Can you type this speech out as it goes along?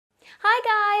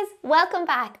Hi guys, welcome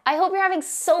back. I hope you're having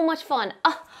so much fun.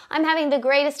 Oh, I'm having the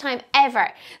greatest time ever.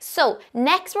 So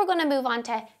next we're going to move on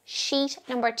to sheet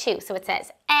number 2. So it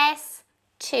says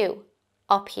S2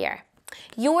 up here.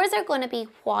 Yours are going to be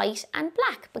white and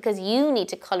black because you need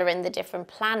to colour in the different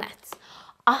planets.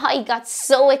 I got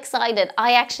so excited.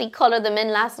 I actually coloured them in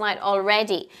last night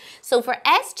already. So for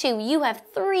S2, you have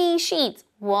 3 sheets.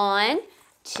 1,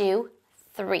 2,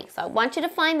 3. So I want you to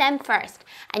find them first.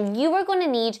 And you are going to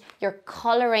need your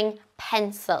colouring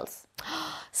pencils.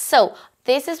 So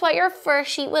this is what your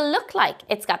first sheet will look like.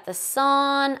 It's got the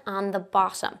sun on the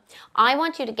bottom. I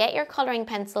want you to get your colouring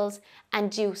pencils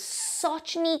and do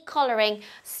such neat colouring,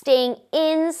 staying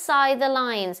inside the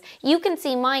lines. You can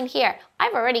see mine here.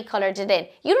 I've already coloured it in.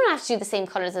 You don't have to do the same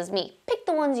colours as me. Pick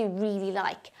the ones you really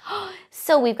like.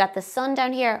 So we've got the sun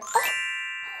down here. Oh,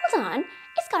 hold on.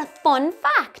 It's got a fun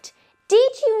fact.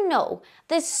 Did you know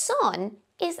the sun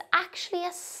is actually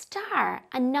a star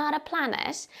and not a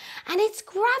planet? And its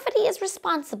gravity is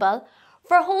responsible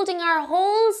for holding our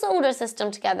whole solar system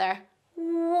together.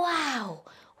 Wow,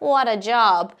 what a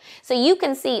job. So you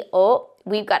can see, oh,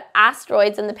 we've got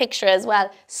asteroids in the picture as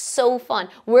well. So fun.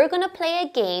 We're going to play a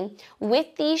game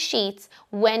with these sheets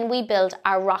when we build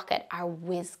our rocket, our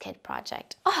WizKid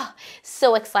project. Oh,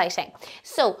 so exciting.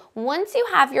 So once you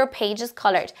have your pages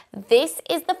colored, this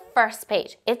is the first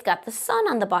page. It's got the sun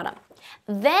on the bottom.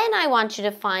 Then I want you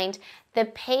to find the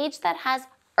page that has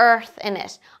Earth in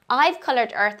it. I've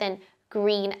colored Earth in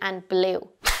green and blue.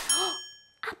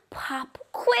 A pop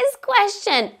quiz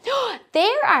question.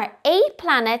 There are 8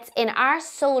 planets in our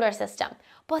solar system,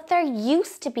 but there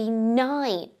used to be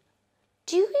 9.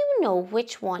 Do you know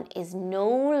which one is no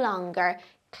longer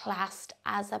classed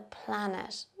as a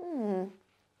planet?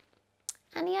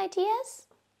 Any ideas?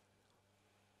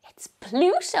 It's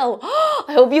Pluto.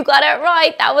 I hope you got it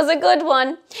right. That was a good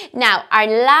one. Now, our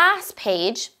last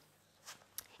page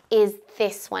is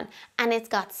this one, and it's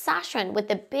got Saturn with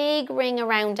the big ring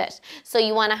around it. So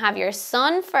you want to have your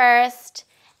sun first,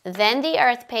 then the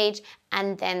Earth page,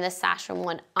 and then the Saturn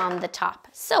one on the top.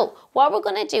 So what we're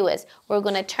going to do is we're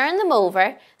going to turn them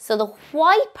over so the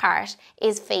white part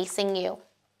is facing you.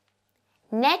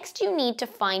 Next, you need to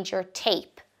find your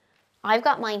tape. I've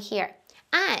got mine here.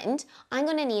 And I'm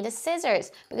going to need a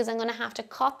scissors because I'm going to have to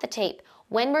cut the tape.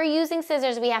 When we're using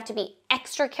scissors, we have to be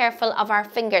extra careful of our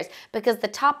fingers because the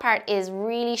top part is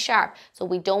really sharp, so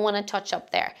we don't want to touch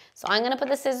up there. So I'm going to put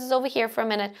the scissors over here for a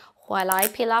minute while I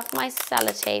peel off my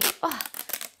sellotape. Oh,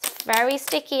 it's very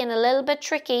sticky and a little bit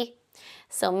tricky.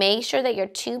 So make sure that your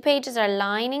 2 pages are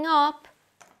lining up.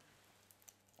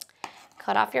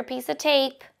 Cut off your piece of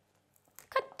tape.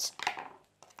 Cut.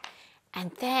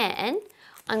 And then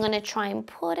I'm going to try and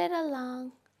put it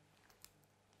along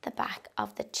the back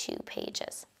of the 2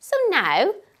 pages. So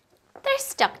now they're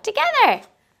stuck together.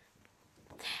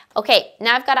 Okay,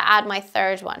 now I've got to add my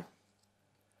 3rd one.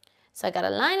 So I got to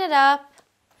line it up,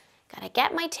 got to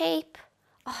get my tape.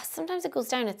 Oh, sometimes it goes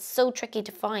down. It's so tricky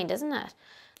to find, isn't it?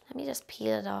 Let me just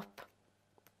peel it up.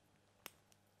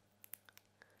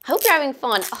 I hope you're having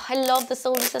fun. Oh, I love the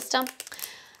solar system.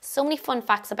 So many fun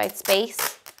facts about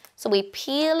space. So we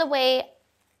peel away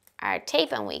our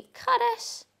tape and we cut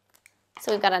it.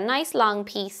 So we've got a nice long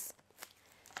piece.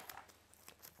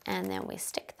 And then we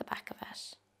stick the back of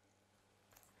it.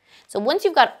 So once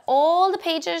you've got all the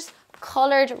pages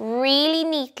coloured really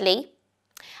neatly,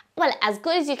 well, as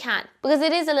good as you can, because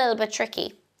it is a little bit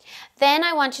tricky, then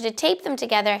I want you to tape them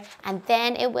together and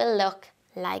then it will look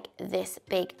like this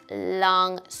big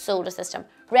long solar system.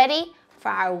 Ready for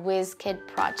our WizKid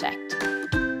project.